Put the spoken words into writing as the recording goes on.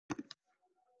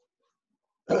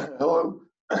Hello,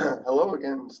 hello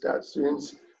again, stat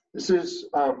students. This is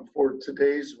for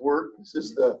today's work. This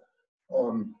is the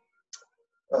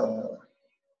uh,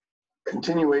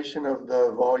 continuation of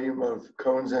the volume of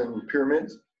cones and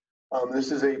pyramids.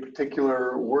 This is a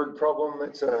particular word problem.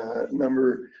 It's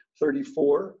number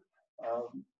 34.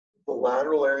 The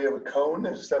lateral area of a cone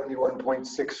is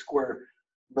 71.6 square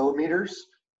millimeters,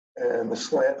 and the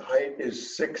slant height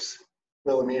is 6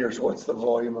 millimeters. What's the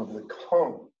volume of the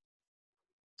cone?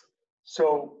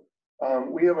 So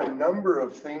we have a number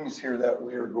of things here that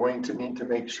we are going to need to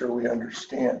make sure we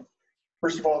understand.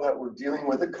 First of all, that we're dealing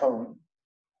with a cone,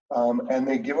 and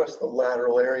they give us the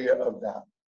lateral area of that.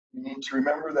 You need to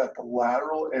remember that the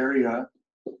lateral area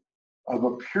of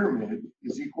a pyramid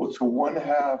is equal to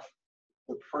 1/2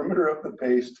 the perimeter of the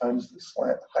base times the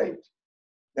slant height.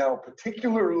 Now,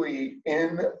 particularly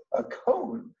in a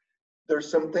cone,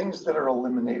 there's some things that are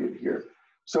eliminated here.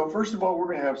 So first of all, we're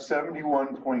going to have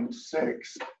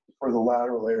 71.6 for the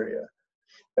lateral area.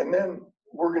 And then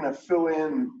we're going to fill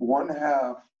in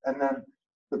 1/2, and then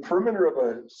the perimeter of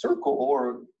a circle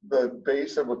or the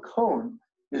base of a cone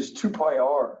is 2 pi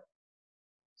r.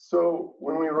 So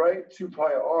when we write 2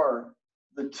 pi r,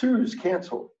 the 2's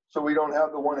cancel. So we don't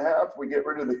have the 1/2, we get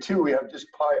rid of the 2, we have just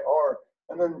pi r,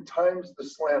 and then times the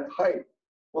slant height.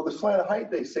 Well, the slant height,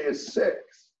 they say, is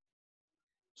 6.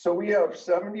 So we have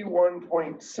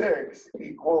 71.6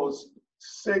 equals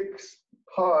 6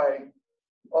 pi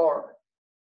r.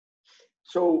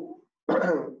 So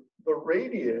the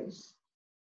radius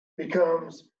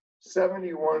becomes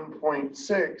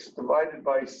 71.6 divided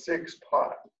by 6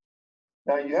 pi.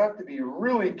 Now you have to be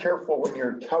really careful when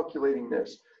you're calculating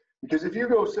this, because if you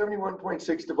go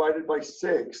 71.6 divided by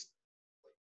 6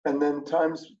 and then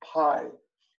times pi,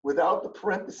 without the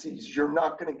parentheses, you're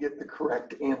not going to get the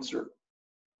correct answer.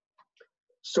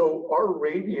 So our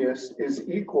radius is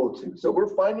equal to, so we're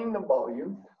finding the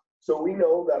volume, so we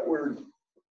know that we're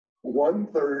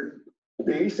 1/3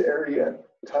 base area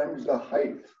times the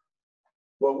height.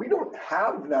 Well, we don't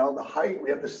have now the height, we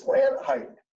have the slant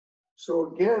height. So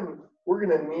again, we're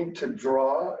going to need to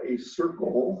draw a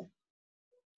circle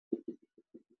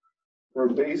for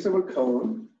a base of a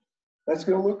cone. That's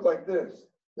going to look like this.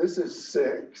 This is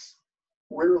 6.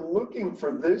 We're looking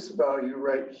for this value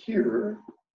right here.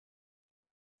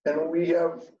 And we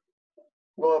have,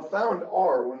 well, found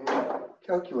r when we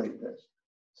calculate this.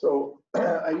 So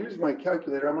I use my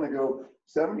calculator. I'm going to go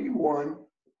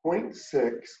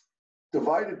 71.6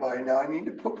 divided by, now I need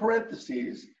to put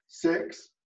parentheses, 6,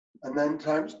 and then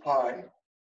times pi,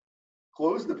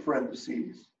 close the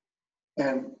parentheses,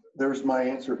 and there's my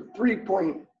answer,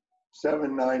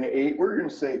 3.798. We're going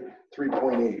to say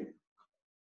 3.8.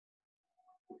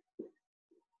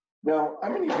 Now,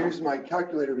 I'm going to use my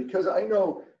calculator because I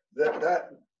know that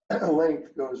that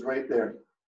length goes right there.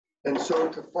 And so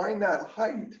to find that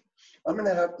height, I'm going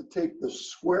to have to take the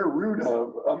square root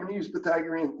of, I'm going to use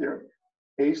Pythagorean theorem,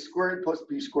 a squared plus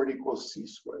b squared equals c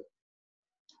squared.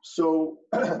 So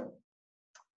in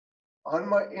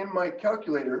my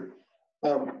calculator,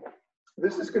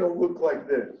 this is going to look like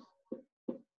this.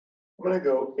 I'm going to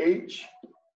go h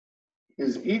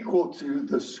is equal to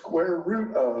the square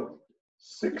root of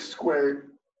 6 squared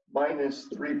minus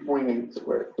 3.8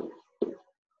 squared.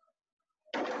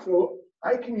 So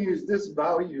I can use this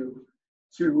value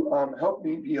to help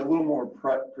me be a little more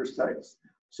precise.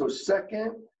 So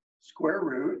second square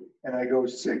root, and I go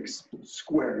 6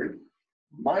 squared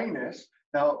minus,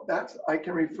 now that's, I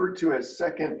can refer to as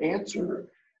second answer,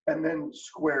 and then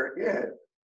square it,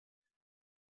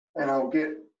 and I'll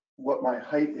get what my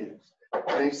height is.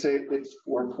 They say it's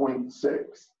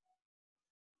 4.6.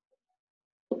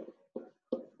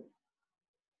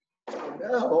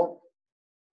 Now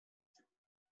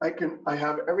I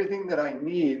have everything that I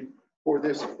need for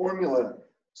this formula.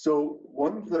 So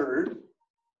 1/3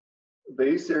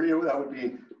 base area, that would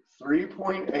be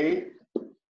 3.8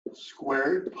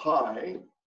 squared pi,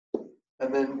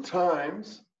 and then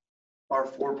times our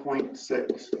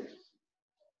 4.6.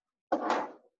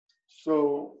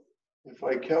 So if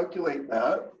I calculate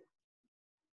that,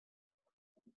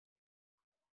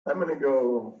 I'm going to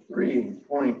go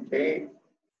 3.8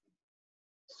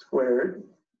 squared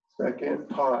second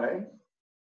pi,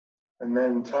 and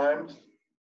then times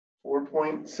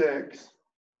 4.6,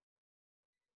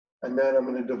 and then I'm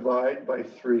going to divide by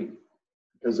 3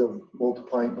 because of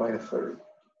multiplying by 1/3,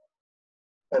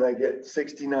 and I get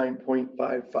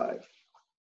 69.55.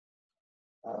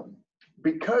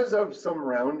 Because of some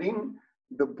rounding,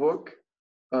 the book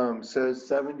says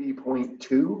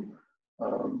 70.2,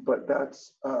 but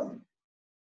that's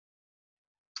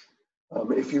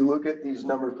if you look at these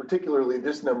numbers, particularly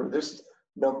this number, this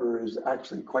number is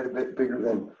actually quite a bit bigger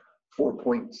than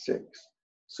 4.6.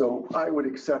 So I would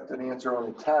accept an answer on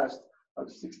a test of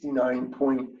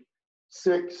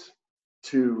 69.6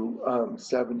 to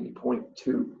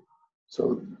 70.2.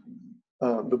 So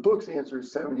the book's answer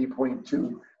is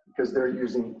 70.2 because they're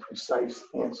using precise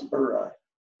answer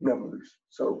numbers.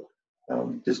 So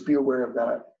just be aware of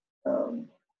that.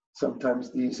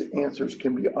 Sometimes these answers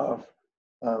can be off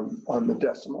on the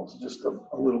decimals just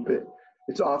a little bit.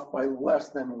 It's off by less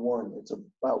than 1. It's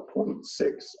about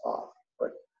 0.6 off,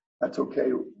 but that's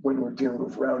okay when we're dealing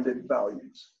with rounded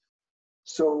values.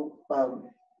 So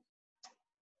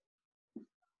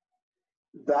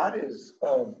that is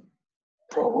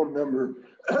problem number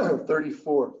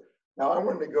 34. Now I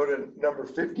wanted to go to number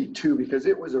 52 because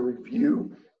it was a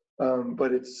review,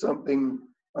 but it's something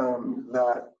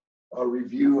that a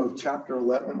review of chapter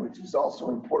 11, which is also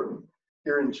important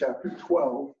here in chapter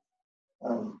 12.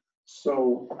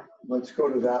 So let's go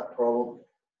to that problem.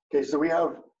 Okay, so we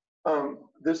have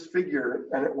this figure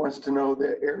and it wants to know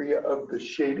the area of the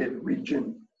shaded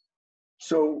region.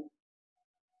 So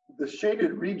the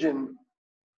shaded region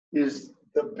is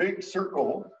the big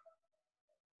circle,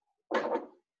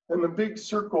 and the big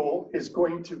circle is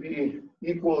going to be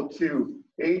equal to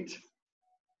 8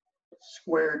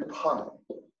 squared pi.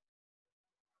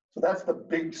 So that's the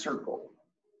big circle.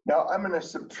 Now I'm going to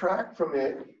subtract from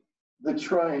it the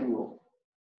triangle.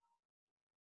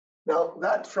 Now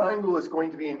that triangle is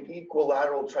going to be an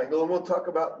equilateral triangle, and we'll talk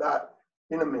about that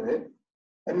in a minute.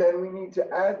 And then we need to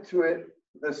add to it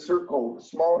the circle, the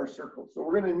smaller circle. So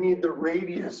we're going to need the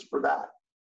radius for that.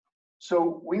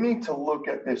 So we need to look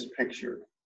at this picture,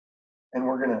 and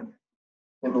we're going to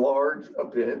enlarge a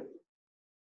bit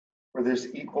for this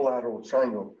equilateral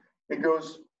triangle. It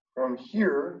goes from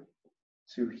here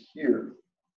to here.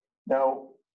 Now,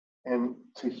 and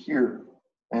to here,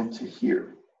 and to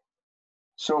here.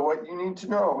 So what you need to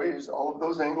know is all of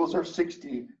those angles are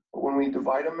 60, but when we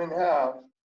divide them in half,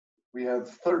 we have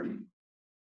 30.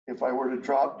 If I were to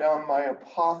drop down my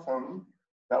apothem,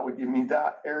 that would give me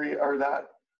that area, or that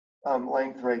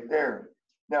length right there.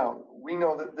 Now, we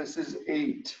know that this is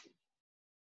 8.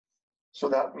 So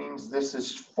that means this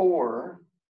is 4,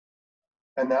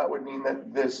 and that would mean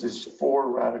that this is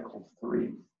 4 radical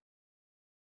 3.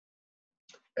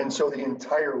 And so the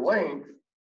entire length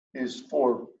is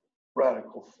 4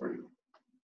 radical 3.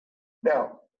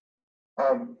 Now,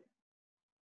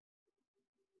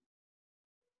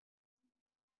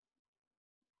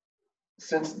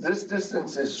 since this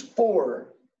distance is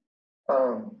 4,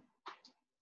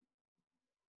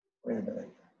 wait a minute.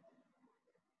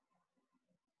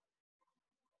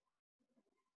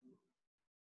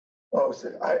 Oh,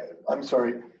 so I'm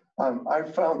sorry. I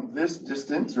found this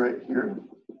distance right here.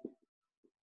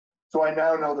 So I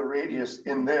now know the radius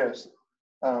in this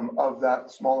of that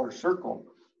smaller circle.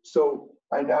 So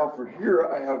I now, for here,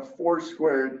 I have 4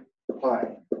 squared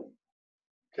pi.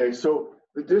 Okay, so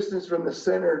the distance from the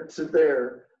center to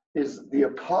there is the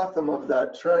apothem of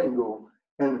that triangle,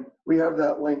 and we have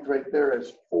that length right there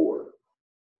as 4.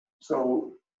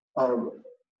 So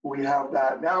we have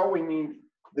that. Now we need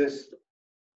this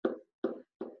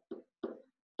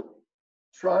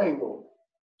triangle.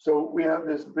 So we have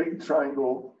this big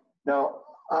triangle. Now,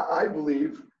 I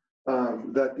believe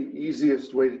that the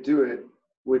easiest way to do it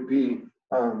would be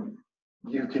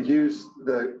you could use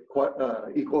the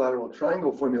equilateral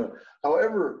triangle formula.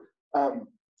 However,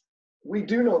 we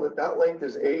do know that that length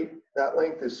is 8, that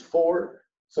length is 4.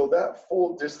 So that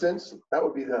full distance, that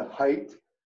would be the height.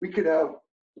 We could have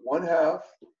 1/2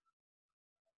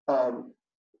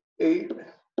 8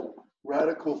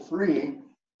 radical 3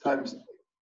 times,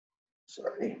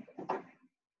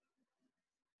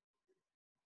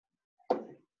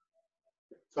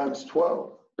 times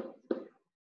 12.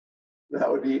 That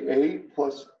would be 8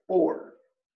 plus 4.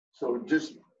 So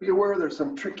just be aware there's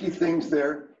some tricky things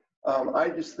there. I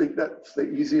just think that's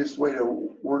the easiest way to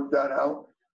work that out.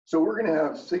 So we're going to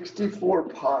have 64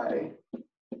 pi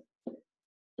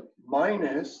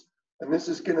minus, and this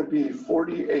is going to be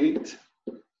 48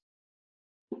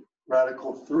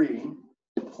 radical 3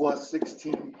 plus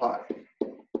 16 pi.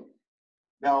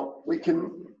 Now, we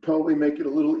can probably make it a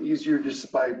little easier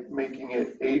just by making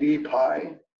it 80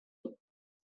 pi,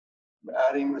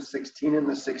 adding the 16 and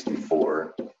the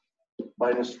 64,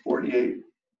 minus 48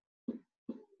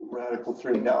 radical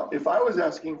 3. Now, if I was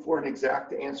asking for an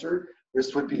exact answer,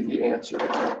 this would be the answer.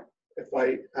 If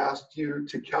I asked you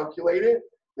to calculate it,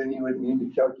 then you would need to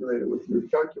calculate it with your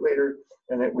calculator,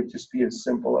 and it would just be as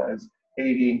simple as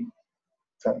 80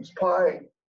 times pi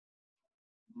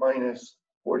minus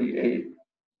 48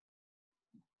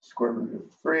 square root of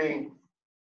 3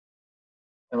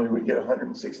 and we would get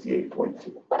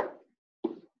 168.2.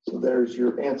 So there's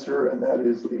your answer, and that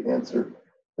is the answer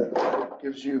that it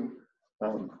gives you.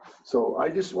 So I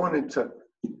just wanted to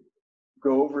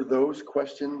go over those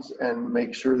questions and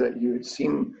make sure that you had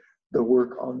seen the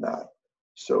work on that.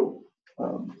 So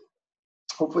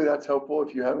hopefully that's helpful.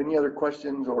 If you have any other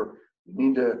questions or you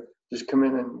need to just come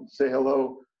in and say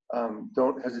hello,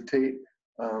 don't hesitate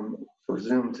for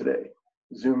Zoom today.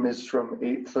 Zoom is from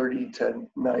 8:30 to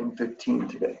 9:15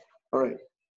 today. All right,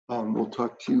 we'll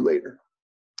talk to you later.